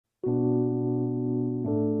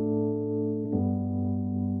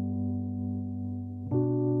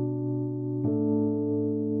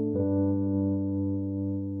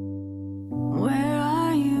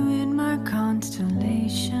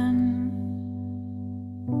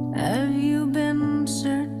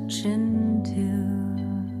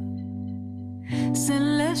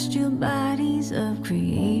celestial bodies of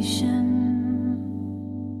creation,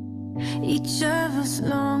 each of us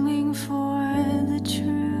longing for the truth,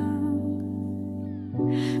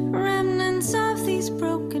 remnants of these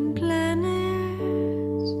broken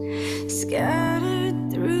planets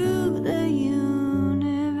scattered through the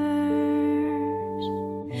universe,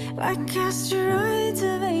 like asteroids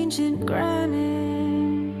of ancient granite,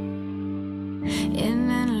 in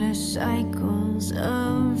endless cycles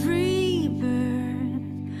of rebirth.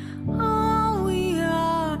 All we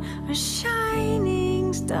are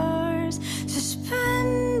shining stars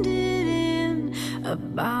suspended in a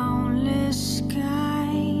boundless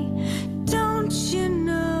sky. Don't you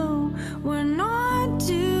know we're not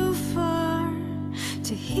too far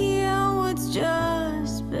to hear what's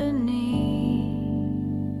just beneath?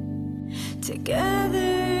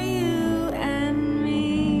 Together, you and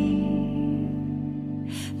me.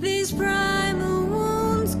 These primal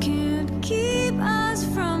wounds can't keep us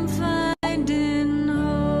from finding home.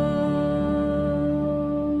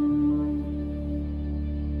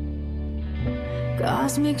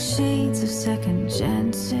 Cosmic shades of second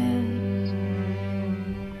chances,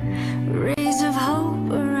 rays of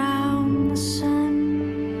hope around the sun,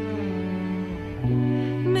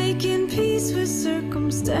 making peace with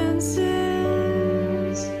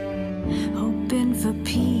circumstances, hoping for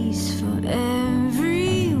peace for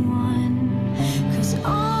everyone. 'Cause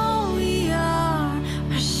all we are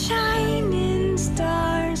shining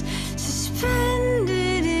stars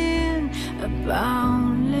suspended in a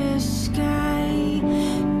boundless sky.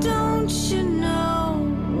 Don't you know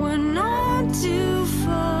we're not too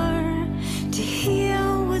far to hear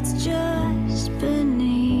what's just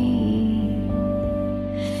beneath?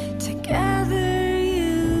 Together,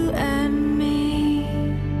 you and me.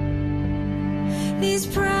 These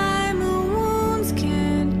primal wounds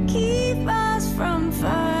can't keep us from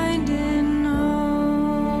finding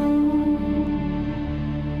home.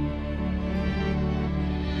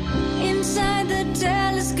 Inside the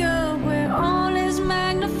telescope where all is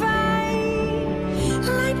magnified,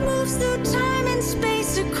 light moves through time and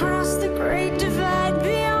space across the great divide,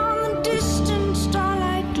 beyond the distant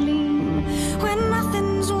starlight gleam, where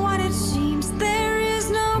nothing's what it seems. There is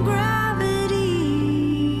no gravity,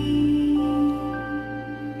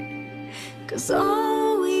 'cause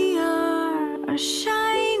all we are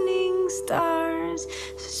shining stars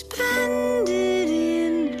suspended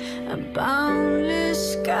in a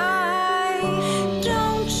boundless sky.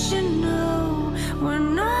 Don't you know we're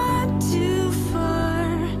not too far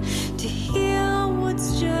to hear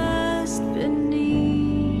what's just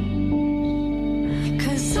beneath?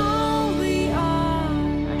 'Cause all we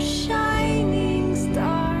are shining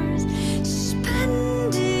stars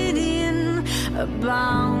suspended in a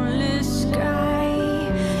boundless sky.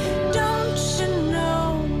 Don't you know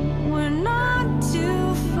we're not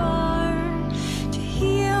too far to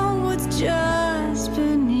hear what's just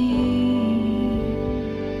beneath?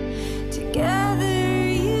 Together,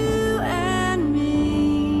 you and me.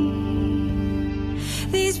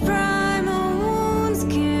 These primal wounds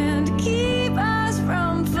can't keep us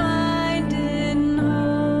from finding home.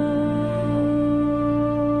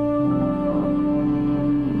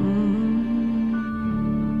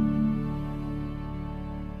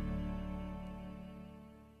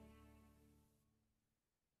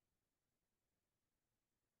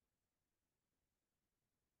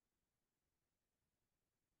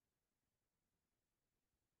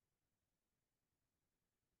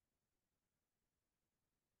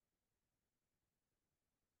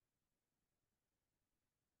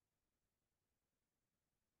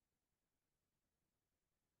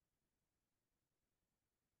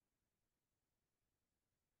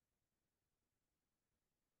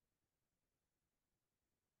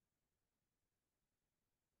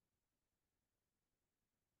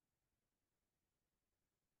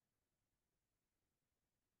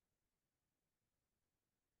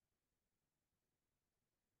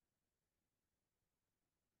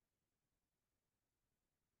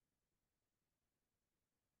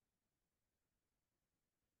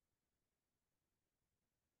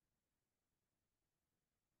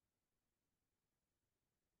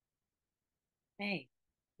 Hey,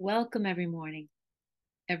 welcome every morning,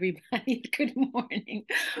 everybody. Good morning.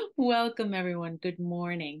 Welcome everyone. Good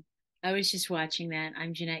morning. I was just watching that.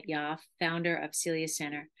 I'm Jeanette Yoff, founder of Celia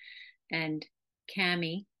Center, and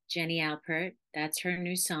Cami, Jenny Alpert, that's her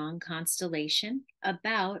new song, Constellation,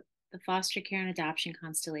 about the foster care and adoption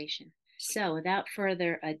constellation. So without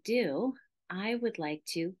further ado, I would like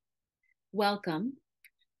to welcome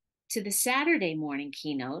to the Saturday morning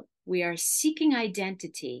keynote. We are seeking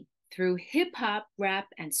identity through hip hop,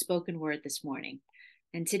 rap, and spoken word this morning.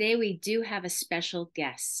 And today we do have a special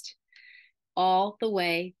guest, all the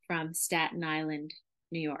way from Staten Island,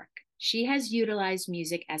 New York. She has utilized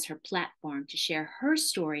music as her platform to share her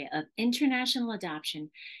story of international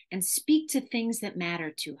adoption and speak to things that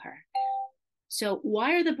matter to her. So,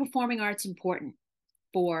 why are the performing arts important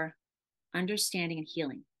for understanding and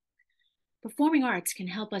healing? Performing arts can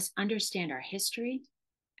help us understand our history,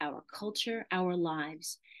 our culture, our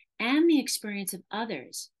lives, and the experience of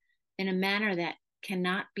others in a manner that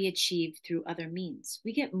cannot be achieved through other means.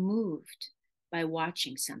 We get moved by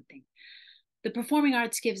watching something. The performing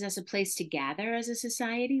arts gives us a place to gather as a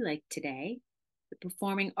society, like today. The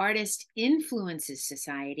performing artist influences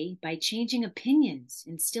society by changing opinions,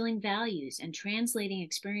 instilling values, and translating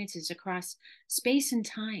experiences across space and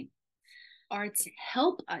time. Arts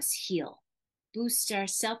help us heal, boost our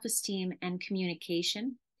self-esteem and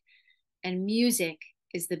communication, and music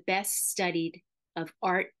is the best studied of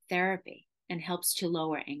art therapy and helps to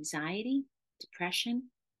lower anxiety, depression,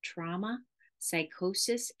 trauma,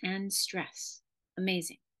 psychosis, and stress.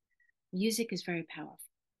 Amazing. Music is very powerful.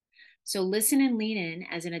 So listen and lean in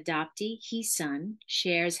as an adoptee, HeeSun,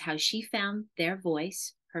 shares how she found their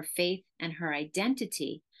voice, her faith, and her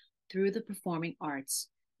identity through the performing arts,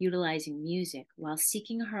 utilizing music while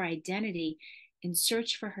seeking her identity in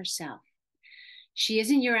search for herself. She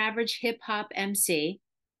isn't your average hip hop MC.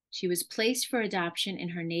 She was placed for adoption in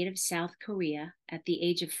her native South Korea at the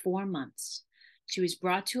age of 4 months. She was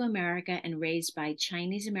brought to America and raised by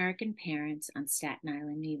Chinese American parents on Staten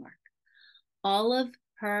Island, New York. All of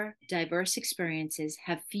her diverse experiences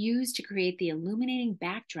have fused to create the illuminating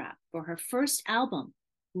backdrop for her first album,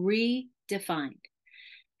 Redefined.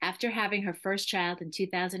 After having her first child in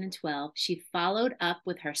 2012, she followed up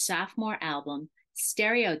with her sophomore album,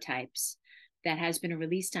 Stereotypes, that has been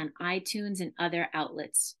released on iTunes and other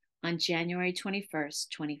outlets on January 21st,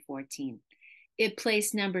 2014. It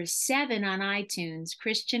placed number 7 on iTunes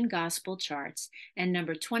Christian Gospel charts and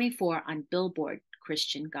number 24 on Billboard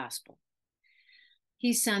Christian Gospel.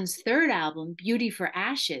 HeeSun's third album, Beauty for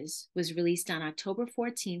Ashes, was released on October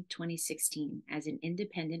 14, 2016, as an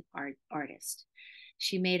independent artist.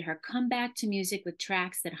 She made her comeback to music with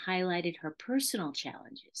tracks that highlighted her personal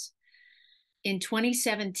challenges. In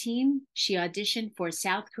 2017, she auditioned for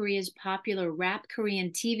South Korea's popular rap Korean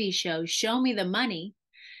TV show, Show Me the Money.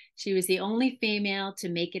 She was the only female to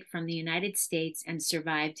make it from the United States and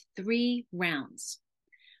survived 3 rounds.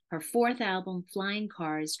 Her fourth album, Flying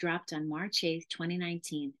Cars, dropped on March 8th,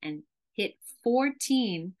 2019, and hit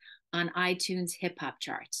 14 on iTunes hip hop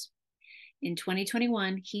charts. In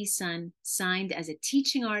 2021, HeeSun signed as a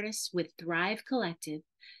teaching artist with Thrive Collective,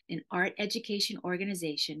 an art education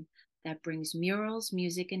organization that brings murals,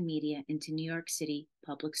 music, and media into New York City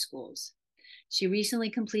public schools. She recently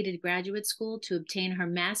completed graduate school to obtain her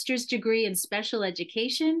master's degree in special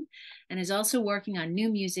education and is also working on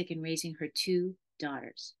new music and raising her 2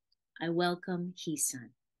 daughters. I welcome HeeSun.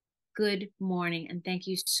 Good morning, and thank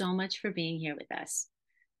you so much for being here with us.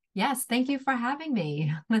 Yes, thank you for having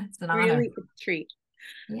me. It's an honor. Really a treat.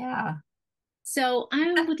 Yeah. So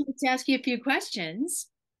I would like to ask you a few questions.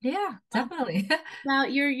 Yeah, definitely.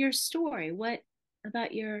 About your story. What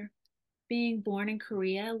about your being born in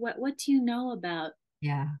Korea? What do you know about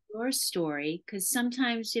your story? Because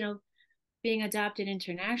sometimes, being adopted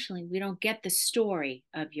internationally, we don't get the story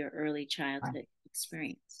of your early childhood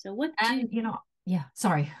experience. So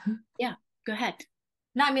sorry. Yeah, go ahead.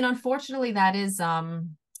 No, I mean, unfortunately, that is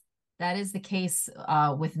the case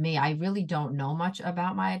with me. I really don't know much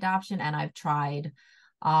about my adoption, and I've tried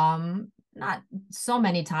not so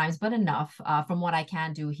many times, but enough from what I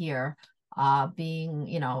can do here.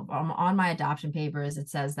 Being, on my adoption papers, it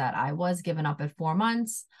says that I was given up at 4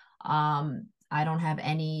 months. I don't have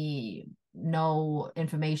no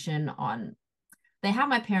information on. They have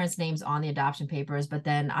my parents' names on the adoption papers, but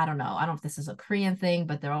then I don't know if this is a Korean thing,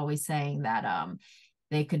 but they're always saying that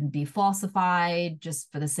they could be falsified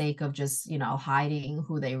just for the sake of just, hiding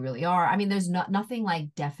who they really are. I mean, there's nothing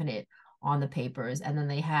like definite on the papers. And then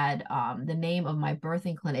they had the name of my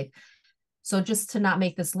birthing clinic. So just to not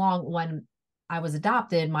make this long, when I was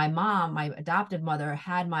adopted, my adopted mother,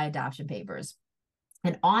 had my adoption papers.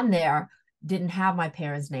 And on there didn't have my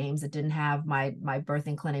parents' names. It didn't have my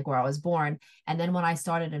birthing clinic where I was born. And then when I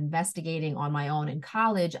started investigating on my own in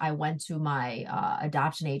college, I went to my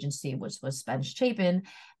adoption agency, which was Spence Chapin,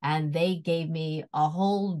 and they gave me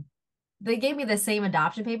the same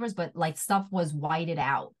adoption papers, but like stuff was whited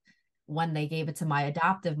out when they gave it to my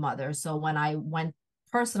adoptive mother. So when I went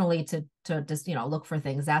personally to just, look for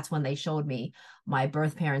things, that's when they showed me my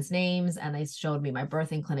birth parents' names and they showed me my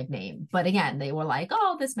birthing clinic name. But again, they were like,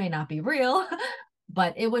 oh, this may not be real.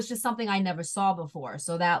 but it was just something I never saw before.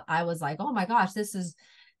 So that I was like, oh my gosh, this is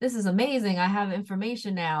amazing. I have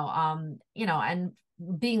information now. And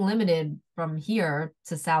being limited from here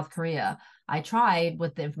to South Korea, I tried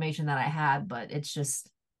with the information that I had, but it's just,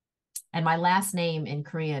 and my last name in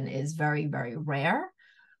Korean is very, very rare,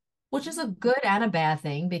 which is a good and a bad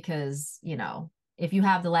thing because, if you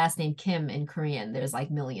have the last name Kim in Korean, there's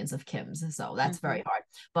like millions of Kims. So that's very hard.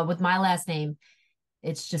 But with my last name,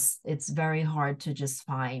 it's very hard to just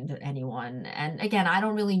find anyone. And again, I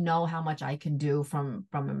don't really know how much I can do from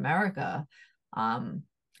America. And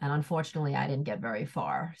unfortunately, I didn't get very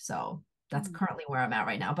far. So that's currently where I'm at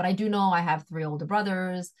right now. But I do know I have 3 older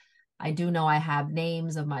brothers. I do know I have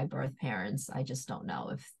names of my birth parents. I just don't know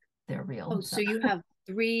if they're real. Oh, so you have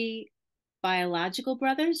 3 biological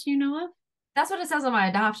brothers you know of? That's what it says on my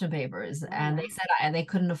adoption papers. Oh, And wow. they said they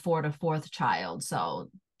couldn't afford a 4th child. So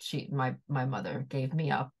my mother gave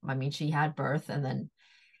me up. I mean, she had birth, and then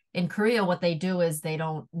in Korea, what they do is they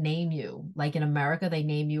don't name you. Like in America, they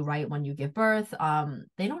name you right when you give birth.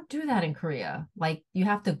 They don't do that in Korea. Like you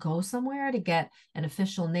have to go somewhere to get an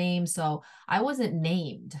official name. So I wasn't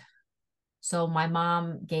named. So my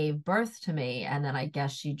mom gave birth to me, and then I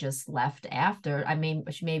guess she just left after. I mean,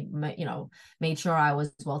 she made sure I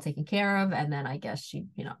was well taken care of, and then I guess she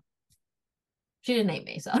didn't name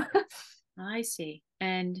me. So I see.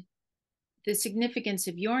 And the significance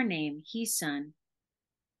of your name, HeeSun,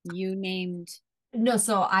 you named. no,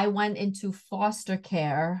 so I went into foster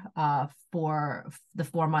care for the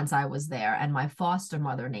 4 months I was there, and my foster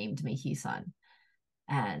mother named me HeeSun.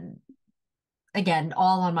 And again,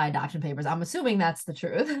 all on my adoption papers. I'm assuming that's the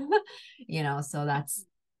truth. So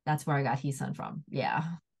that's where I got HeeSun from. Yeah.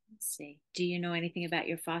 Let's see. Do you know anything about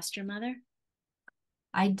your foster mother?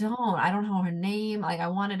 I don't know her name. Like I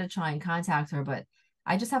wanted to try and contact her, but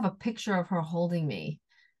I just have a picture of her holding me.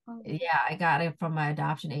 Oh, Yeah, I got it from my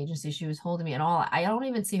adoption agency. She was holding me, and all I don't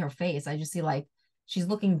even see her face. I just see like she's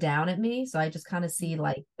looking down at me. So I just kind of see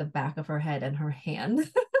like the back of her head and her hand.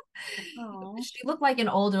 oh, She looked like an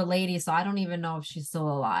older lady, so I don't even know if she's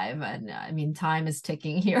still alive. And I mean, time is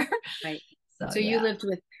ticking here. right. So So you yeah. lived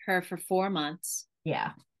with her for 4 months,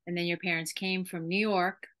 Yeah. and then your parents came from New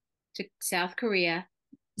York to South Korea.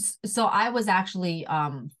 So I was actually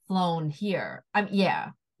flown here. Yeah,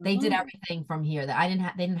 they did Oh, everything from here. That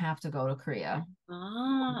they didn't have to go to Korea.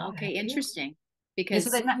 okay, Yeah. interesting. Yeah, so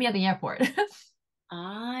Because they met me at the airport.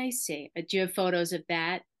 I see. Do you have photos of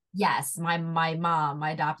that? Yes, my mom,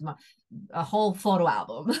 my adopted mom, a whole photo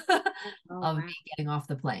album Oh, of me wow. getting off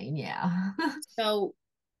the plane. Yeah. So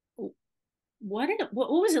what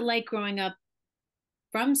was it like growing up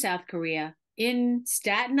from South Korea in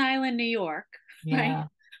Staten Island, New York, right? Yeah.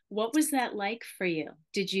 What was that like for you?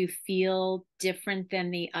 Did you feel different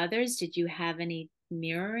than the others? Did you have any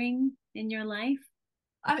mirroring in your life?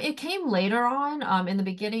 I mean, it came later on. In the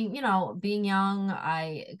beginning, being young,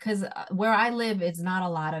 because where I live, it's not a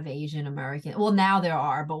lot of Asian American. Well, now there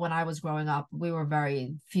are, but when I was growing up, we were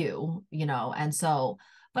very few, and so,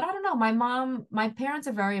 but I don't know. My parents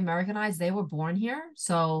are very Americanized. They were born here,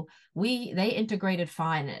 so they integrated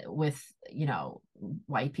fine with,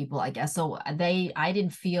 white people, I guess. So I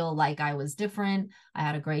didn't feel like I was different. I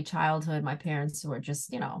had a great childhood. My parents were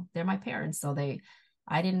just, they're my parents, so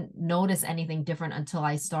I didn't notice anything different until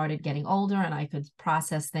I started getting older and I could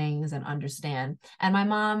process things and understand. And my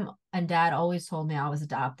mom and dad always told me I was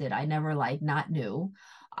adopted. I never like not knew.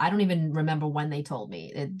 I don't even remember when they told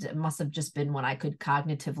me. It must have just been when I could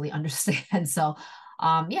cognitively understand. So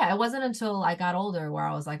yeah, it wasn't until I got older where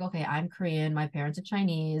I was like, okay, I'm Korean, my parents are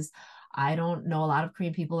Chinese. I don't know a lot of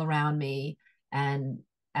Korean people around me. And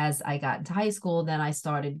as I got into high school, then I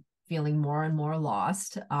started feeling more and more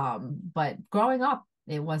lost. But growing up,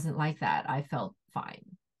 it wasn't like that. I felt fine.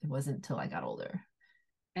 It wasn't until I got older.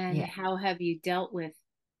 And Yeah. how have you dealt with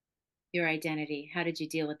your identity? How did you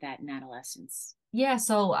deal with that in adolescence? Yeah.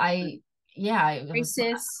 So it was,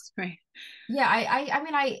 Racist, right? yeah, I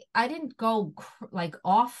mean, I didn't go like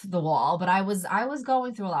off the wall, but I was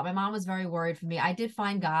going through a lot. My mom was very worried for me. I did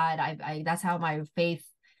find God. That's how my faith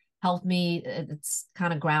helped me. It's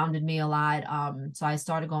kind of grounded me a lot. So I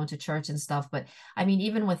started going to church and stuff. But I mean,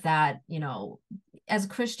 even with that, as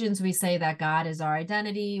Christians, we say that God is our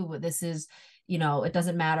identity. This is, it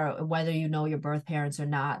doesn't matter whether you know your birth parents or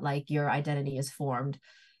not, like your identity is formed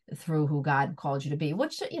through who God called you to be,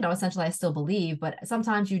 which, essentially I still believe, but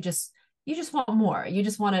sometimes you just want more. You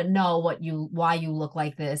just want to know why you look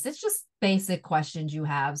like this. It's just basic questions you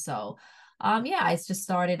have. So yeah, I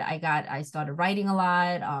started writing a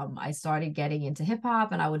lot. I started getting into hip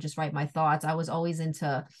hop and I would just write my thoughts. I was always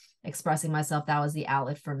into expressing myself. That was the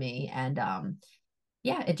outlet for me. And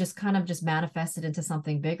yeah, it just kind of just manifested into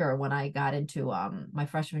something bigger when I got into my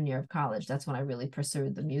freshman year of college. That's when I really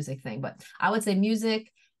pursued the music thing. But I would say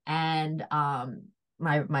music and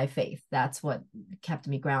my faith. That's what kept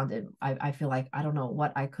me grounded. I feel like I don't know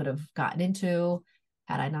what I could have gotten into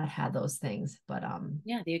had I not had those things. But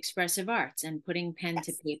Yeah, the expressive arts and putting pen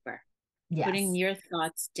to yes. paper, putting Yes. your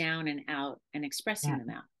thoughts down and out and expressing Yeah. them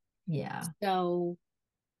out. Yeah. So,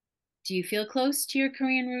 do you feel close to your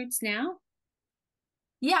Korean roots now?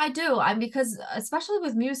 Yeah, I do. I'm because especially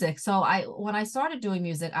with music. So I when I started doing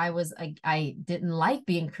music, I didn't like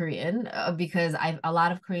being Korean because I a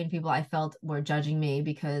lot of Korean people I felt were judging me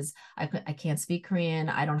because I can't speak Korean.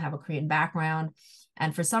 I don't have a Korean background.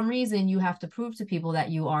 And for some reason, you have to prove to people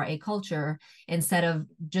that you are a culture instead of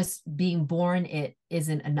just being born it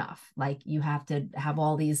isn't enough. Like you have to have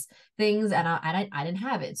all these things, and I didn't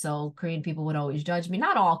have it. So Korean people would always judge me.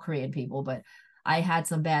 Not all Korean people, but I had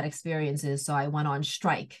some bad experiences. So I went on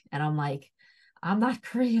strike and I'm like, I'm not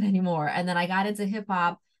Korean anymore. And then I got into hip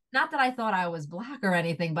hop. Not that I thought I was black or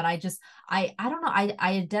anything, but I don't know. I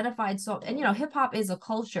identified so, and hip hop is a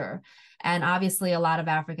culture. And obviously a lot of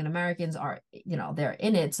African Americans are, they're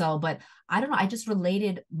in it. So, but I don't know. I just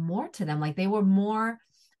related more to them. Like they were more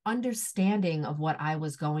understanding of what I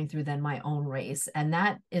was going through than my own race. And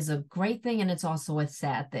that is a great thing. And it's also a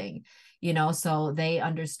sad thing, so they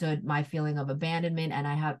understood my feeling of abandonment. And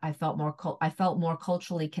I felt more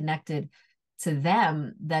culturally connected to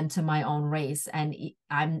them than to my own race. And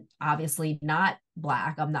I'm obviously not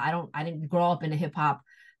black. I didn't grow up in a hip hop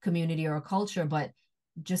community or a culture, but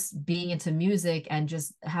just being into music and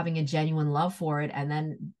just having a genuine love for it. And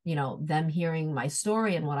then, them hearing my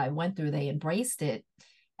story and what I went through, they embraced it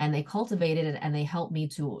and they cultivated it and they helped me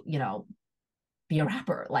to, be a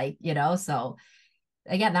rapper, like, so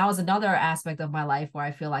again, that was another aspect of my life where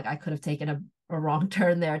I feel like I could have taken a wrong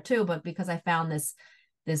turn there too. But because I found this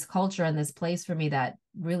culture and this place for me that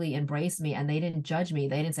really embraced me and they didn't judge me.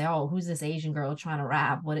 They didn't say, oh, who's this Asian girl trying to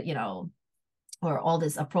rap? What, or all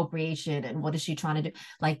this appropriation and what is she trying to do?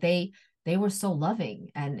 Like they were so loving.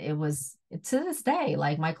 And it was to this day,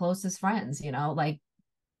 like my closest friends, like,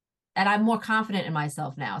 and I'm more confident in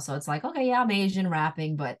myself now. So it's like, okay, yeah, I'm Asian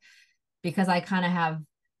rapping, but because I kind of have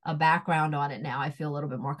a background on it now, I feel a little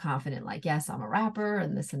bit more confident. Like, yes, I'm a rapper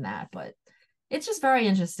and this and that, but it's just very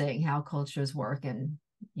interesting how cultures work and,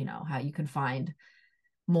 how you can find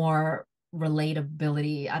more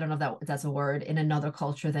relatability. I don't know if that's a word in another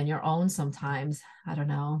culture than your own sometimes. I don't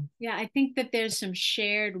know. Yeah, I think that there's some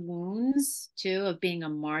shared wounds too of being a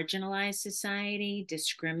marginalized society,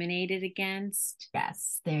 discriminated against,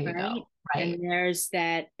 Yes, there you right? go. Right. And there's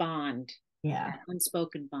that bond, Yeah. that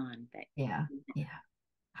unspoken bond that Yeah. Yeah.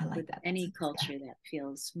 I like with that. any culture that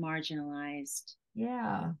feels marginalized,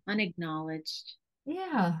 Yeah. unacknowledged.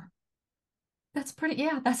 Yeah. That's pretty.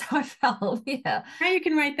 Yeah. That's how I felt. Yeah. Now you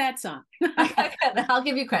can write that song. I'll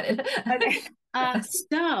give you credit. Okay.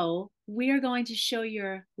 So we are going to show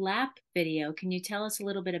your lap video. Can you tell us a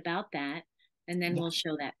little bit about that? And then Yeah. we'll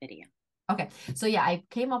show that video. Okay. So yeah, I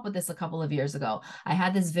came up with this a couple of years ago. I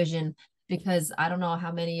had this vision because I don't know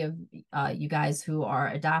how many of you guys who are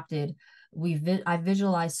adopted, I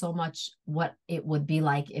visualized so much what it would be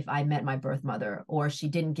like if I met my birth mother or she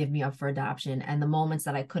didn't give me up for adoption and the moments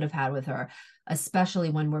that I could have had with her, especially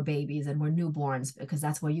when we're babies and we're newborns, because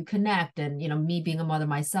that's where you connect. And me being a mother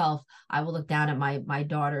myself, I will look down at my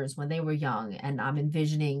daughters when they were young and I'm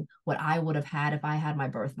envisioning what I would have had if I had my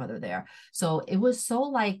birth mother there. So it was so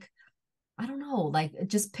like I don't know, like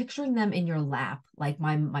just picturing them in your lap, like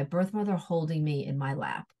my birth mother holding me in my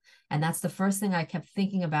lap. And that's the first thing I kept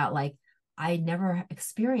thinking about. Like I never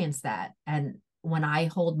experienced that. And when I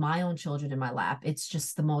hold my own children in my lap, it's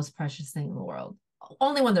just the most precious thing in the world.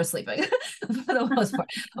 Only when they're sleeping for the most part.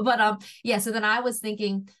 But yeah, so then I was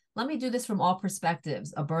thinking, let me do this from all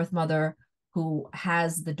perspectives. A birth mother who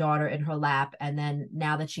has the daughter in her lap, and then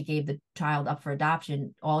now that she gave the child up for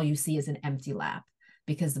adoption, all you see is an empty lap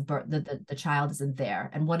because the child isn't there.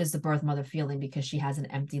 And what is the birth mother feeling because she has an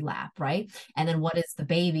empty lap, right? And then what is the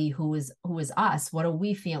baby who is us? What are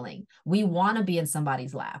we feeling? We want to be in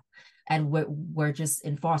somebody's lap. And we're just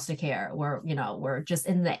in foster care. We're just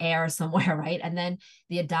in the air somewhere, right? And then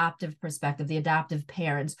the adoptive perspective, the adoptive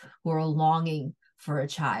parents who are longing for a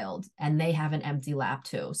child and they have an empty lap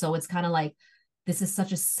too. So it's kind of like this is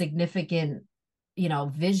such a significant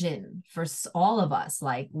vision for all of us.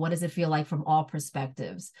 Like what does it feel like from all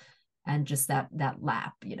perspectives and just that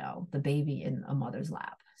lap, the baby in a mother's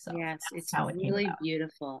lap. So Yes, that's it's how it came really about.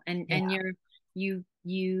 beautiful. And Yeah.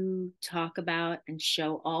 you talk about and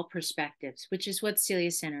show all perspectives, which is what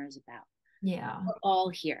Celia Center is about. Yeah. We're all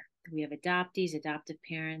here. We have adoptees, adoptive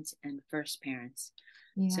parents, and first parents.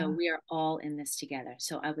 So Yeah. we are all in this together.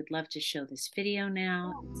 So I would love to show this video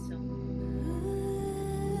now.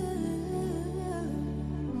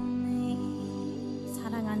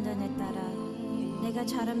 사랑한다네 딸아, 내가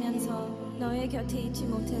자라면서 너의 곁에 있지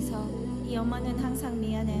못해서 이 엄마는 항상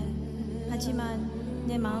미안해. 하지만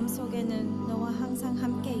내 마음속에는 너와 항상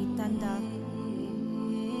함께 있단다.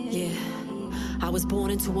 Yeah, I was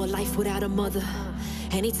born into a life without a mother.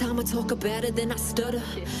 Anytime I talk about her, then I stutter.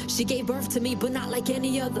 She gave birth to me, but not like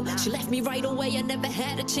any other. She left me right away, I never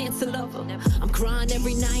had a chance to love her. I'm crying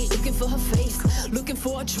every night, looking for her face, looking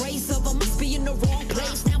for a trace of her. Must be in the wrong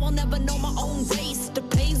place. Now I'll never know my own race. The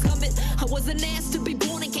pain's coming. I wasn't asked to be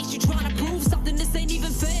born in case you're trying to prove something. This ain't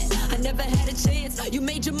even fair. I never had a chance. You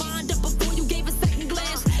made your mind up before you gave a second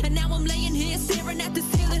glance, and now I'm laying here staring at the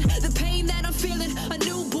ceiling. The pain that I'm feeling, a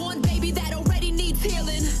newborn baby that already needs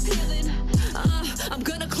healing. I'm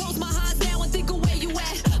gonna close my eyes now and think of where you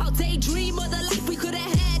at. I'll daydream of the life we could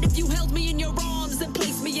have had if you held me in your arms and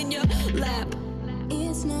placed me in your lap.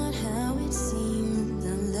 It's not how it seems.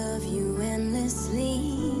 I love you endlessly.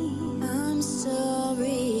 I'm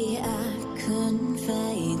sorry I couldn't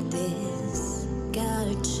fight this.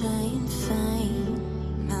 Gotta try and find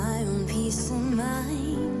my own peace of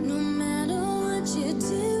mind. No matter what you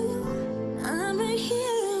do, I'm right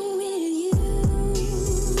here with you.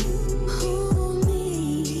 Hold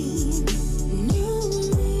me, know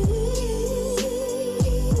me.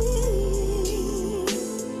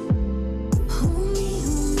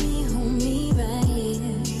 Hold me right here.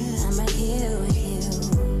 I'm right here with you.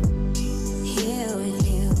 Here with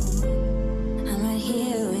you. I'm right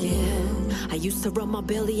here with you. I used to rub my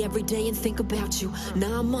belly every day and think about you.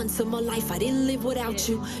 9 months of my life I didn't live without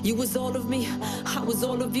you. You was all of me, I was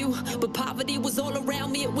all of you. But poverty was all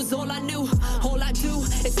around me, it was all I knew. All I do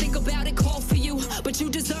is think about it, call for you. But you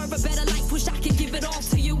deserve a better life, wish I could give it all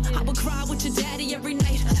to you. I would cry with your daddy every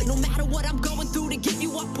night. No matter what I'm going through, to give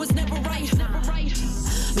you up was never right.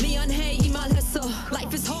 미안해 이 말했어.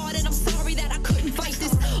 Life is hard and I'm sorry that I couldn't fight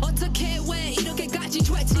this. 어떻게 왜 이렇게까지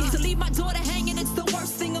됐지? To leave my daughter hanging, it's the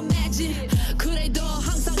worst thing imagine. 그래도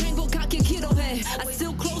항상 행복하게 기도해. I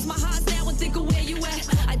still close my eyes now and think of where you at.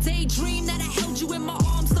 I daydream that I held you in my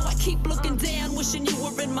arms, so I keep looking down, wishing you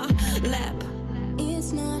were in my lap.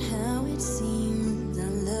 It's not how it seems. I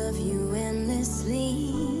love you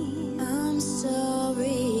endlessly. I'm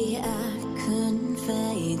sorry I couldn't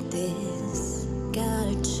fight this.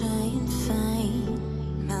 Gotta try and find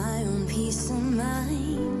my own peace of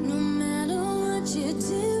mind. No matter what you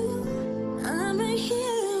do, I'm right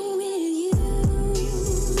here with you.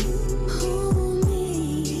 Hold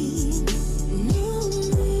me, know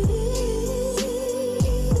me.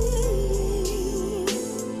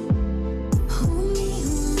 Hold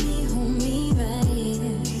me right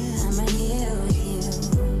here. I'm right here with you.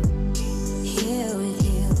 Here with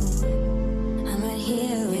you. I'm right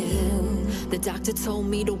here with you. The doctor told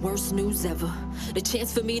me the worst news ever. The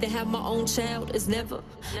chance for me to have my own child is never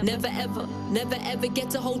ever get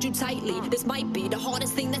to hold you tightly. This might be the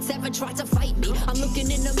hardest thing that's ever tried to fight me. I'm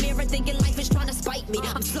looking in the mirror thinking life is trying to spite me.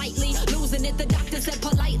 I'm slightly losing it, the doctor said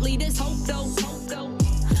politely. There's hope though.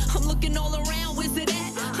 I'm looking all around, where's it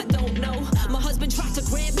at? I don't know. My husband tried to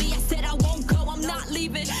grab me, I said I won't go. I'm not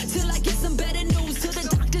leaving till I get some better news. Till the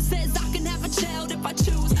doctor says I can have a child if I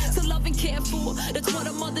choose to love and care for. That's what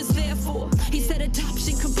a mother's there for. He said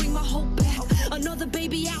adoption can bring my hope back. Another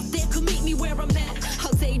baby out there could meet me where I'm at.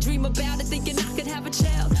 I'll daydream about it, thinking I could have a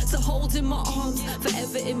child to hold in my arms,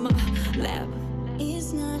 forever in my lap.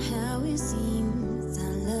 It's not how it seems. I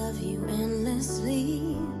love you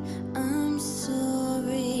endlessly. I'm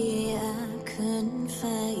sorry I couldn't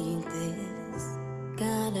fight this.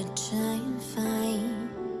 Gotta try and find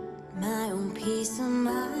my own peace of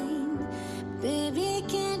mind. Baby,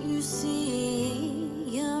 can't you see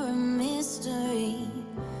you're a mystery?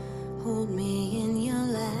 Hold me in your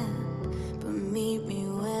lap, but meet me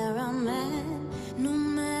where I'm at. No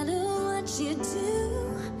matter what you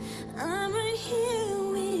do, I'm right here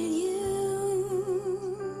with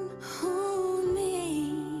you. Hold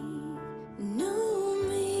me, know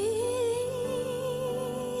me.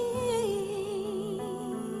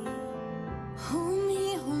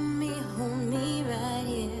 Hold me right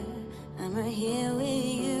here. I'm right here with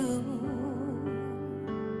you.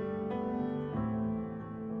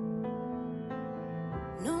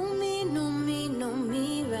 Know me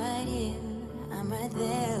right here. I'm right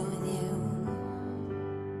there with you.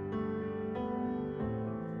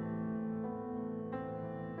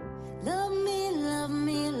 Love me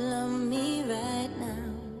right now.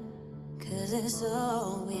 'Cause it's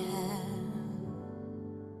all we have.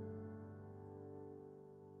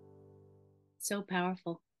 So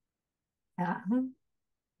powerful. Yeah.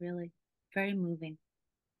 Really. Very moving.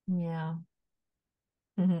 Yeah.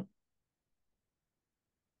 Mm-hmm.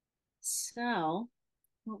 So,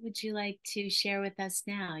 what would you like to share with us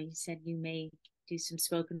now? You said you may do some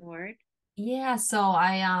spoken word. Yeah, so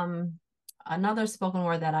I another spoken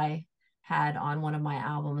word that I had on one of my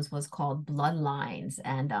albums was called Bloodlines.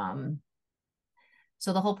 And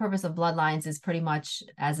so the whole purpose of Bloodlines is pretty much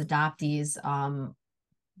as adoptees,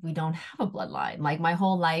 we don't have a bloodline. Like my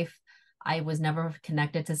whole life, I was never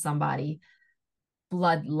connected to somebody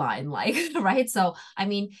bloodline like, right? So I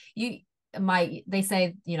mean, they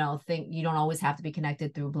say, think you don't always have to be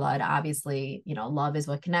connected through blood. Obviously, love is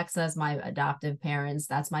what connects us. My adoptive parents,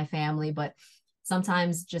 that's my family. But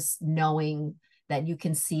sometimes just knowing that you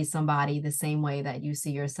can see somebody the same way that you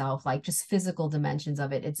see yourself, like just physical dimensions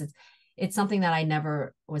of it, it's something that I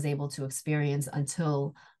never was able to experience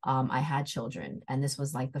until I had children. And this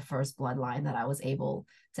was like the first bloodline that I was able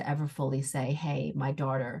to ever fully say, hey, my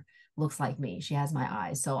daughter looks like me. She has my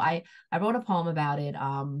eyes. So I wrote a poem about it.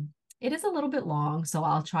 It is a little bit long, so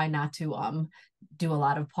I'll try not to do a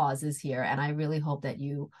lot of pauses here. And I really hope that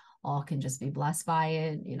you all can just be blessed by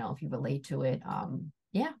it, if you relate to it.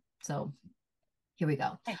 Yeah. So here we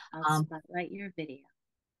go. Okay, I'll spotlight your video.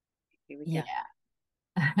 Here we go.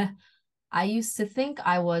 Yeah. I used to think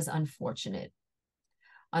I was unfortunate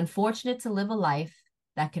to live a life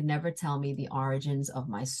that could never tell me the origins of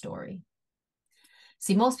my story.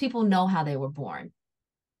 See, most people know how they were born.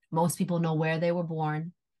 Most people know where they were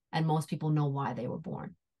born, and most people know why they were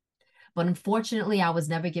born. But unfortunately, I was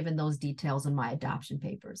never given those details in my adoption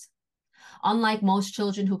papers. Unlike most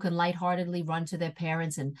children who can lightheartedly run to their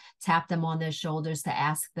parents and tap them on their shoulders to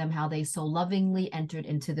ask them how they so lovingly entered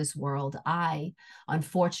into this world, I,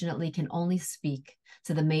 unfortunately, can only speak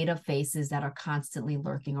to the made-up faces that are constantly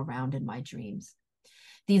lurking around in my dreams.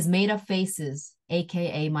 These made-up faces,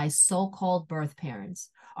 aka my so-called birth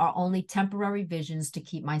parents, are only temporary visions to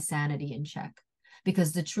keep my sanity in check.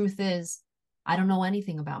 Because the truth is, I don't know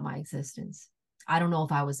anything about my existence. I don't know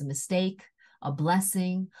if I was a mistake, a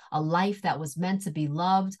blessing, a life that was meant to be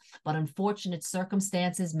loved, but unfortunate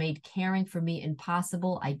circumstances made caring for me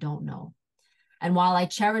impossible. I don't know. And while I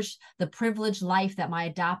cherish the privileged life that my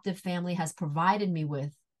adoptive family has provided me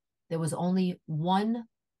with, there was only one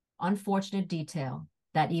unfortunate detail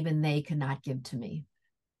that even they could not give to me: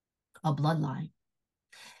 a bloodline.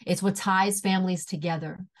 It's what ties families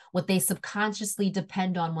together, what they subconsciously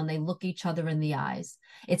depend on when they look each other in the eyes.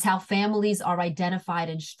 It's how families are identified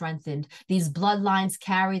and strengthened. These bloodlines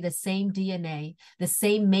carry the same DNA, the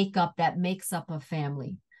same makeup that makes up a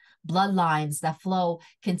family. Bloodlines that flow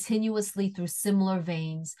continuously through similar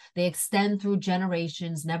veins. They extend through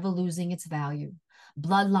generations, never losing its value.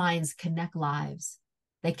 Bloodlines connect lives.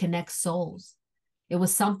 They connect souls. It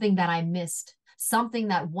was something that I missed, something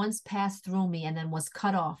that once passed through me and then was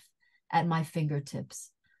cut off at my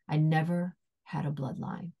fingertips. I never had a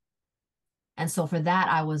bloodline. And so for that,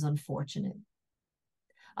 I was unfortunate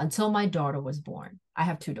until my daughter was born. I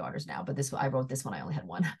have two daughters now, but I wrote this one. I only had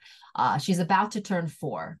one. She's about to turn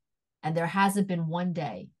 4. And there hasn't been one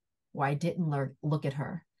day where I didn't look at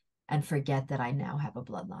her and forget that I now have a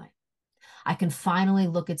bloodline. I can finally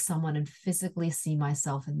look at someone and physically see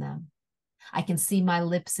myself in them. I can see my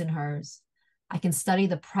lips in hers. I can study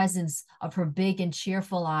the presence of her big and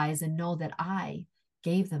cheerful eyes and know that I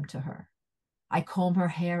gave them to her. I comb her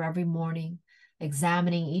hair every morning,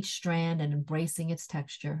 examining each strand and embracing its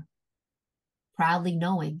texture, proudly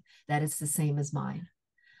knowing that it's the same as mine.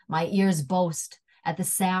 My ears boast at the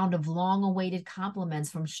sound of long-awaited compliments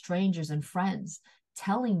from strangers and friends,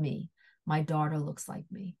 telling me my daughter looks like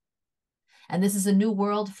me. And this is a new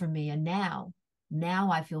world for me, and now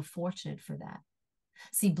I feel fortunate for that.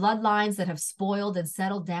 See, bloodlines that have spoiled and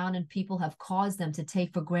settled down in people have caused them to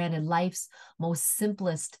take for granted life's most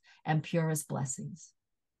simplest and purest blessings.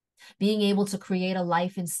 Being able to create a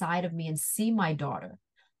life inside of me and see my daughter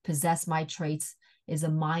possess my traits is a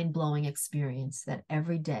mind-blowing experience that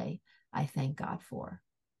every day I thank God for.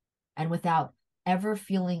 And without ever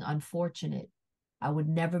feeling unfortunate, I would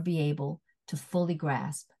never be able to fully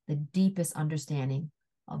grasp the deepest understanding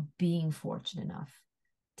of being fortunate enough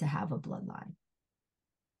to have a bloodline.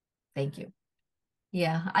 Thank you.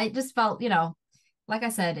 Yeah, I just felt, like I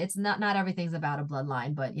said, it's not everything's about a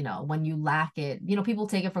bloodline, but when you lack it, people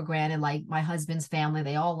take it for granted. Like my husband's family,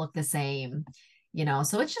 they all look the same,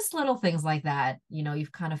 so it's just little things like that, you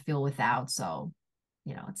kind of feel without. So,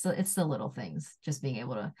 it's the little things, just being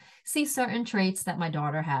able to see certain traits that my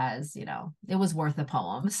daughter has, it was worth a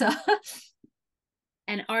poem. So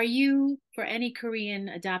And are you, for any Korean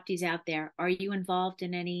adoptees out there, are you involved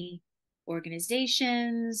in any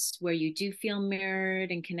organizations where you do feel mirrored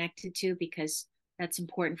and connected to, because that's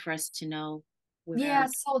important for us to know where. Yeah,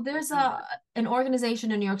 so there's an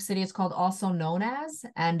organization in New York City. It's called Also Known As,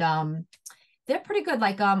 and they're pretty good.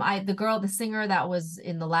 Like the singer that was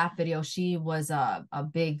in the laugh video, she was a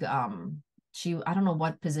big I don't know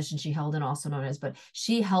what position she held in Also Known As, but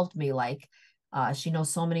she helped me like she knows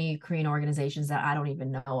so many Korean organizations that I don't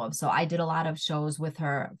even know of. So I did a lot of shows with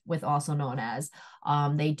her with Also Known As.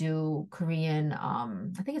 They do Korean,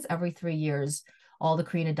 I think it's every 3 years, all the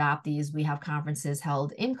Korean adoptees, we have conferences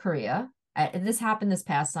held in Korea. This happened this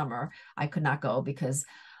past summer. I could not go because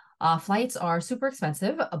flights are super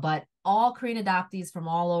expensive, but all Korean adoptees from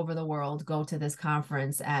all over the world go to this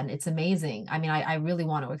conference, and it's amazing. I mean, I really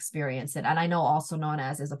want to experience it. And I know Also Known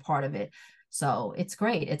As is a part of it. So it's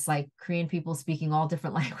great. It's like Korean people speaking all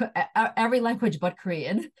different language, every language but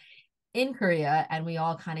Korean in Korea. And we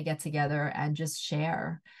all kind of get together and just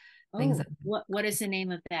share things. What is the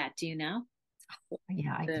name of that? Do you know?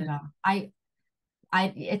 Yeah, I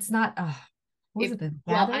could, it's not, what was it?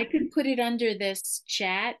 Well, I could put it under this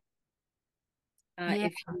chat. Yeah.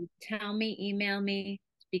 If you tell me, email me,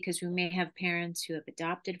 because we may have parents who have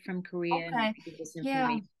adopted from Korea and give this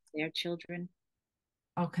information to their children.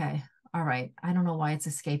 Okay. All right. I don't know why it's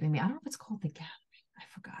escaping me. I don't know if it's called the Gathering. I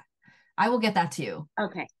forgot. I will get that to you.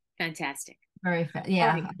 Okay. Fantastic. Very fast.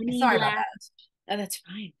 Yeah. Right. Sorry about that. Oh, that's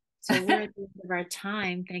fine. So we're at the end of our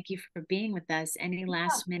time. Thank you for being with us. Any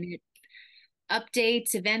last minute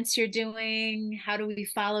updates, events you're doing? How do we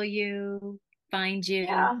follow you, find you?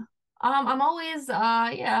 Yeah. I'm always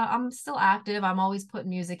I'm still active. I'm always putting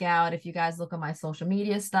music out. If you guys look at my social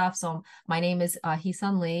media stuff, so my name is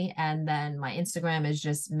HeeSun's, and then my Instagram is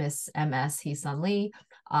just Miss MS HeeSun's.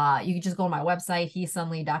 You can just go to my website,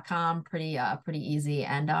 HeeSun's.com. Pretty easy.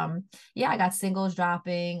 And I got singles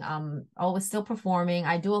dropping. Always still performing.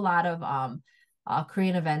 I do a lot of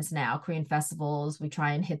Korean events now, Korean festivals. We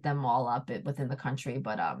try and hit them all up within the country,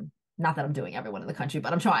 but not that I'm doing everyone in the country,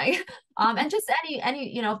 but I'm trying. And just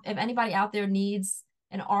any, if anybody out there needs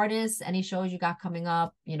an artist, any shows you got coming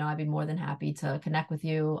up, I'd be more than happy to connect with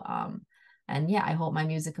you. And I hope my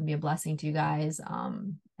music can be a blessing to you guys,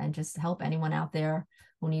 and just help anyone out there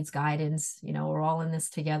who needs guidance. We're all in this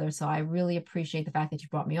together. So I really appreciate the fact that you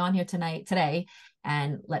brought me on here today,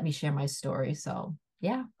 and let me share my story. So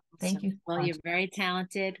yeah. Thank you. Well, you're very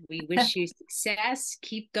talented. We wish you success.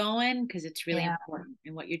 Keep going, because it's really important,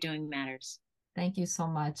 and what you're doing matters. Thank you so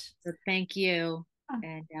much. So thank you.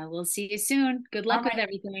 And we'll see you soon. Good luck with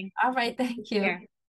everything. All right. Thank you.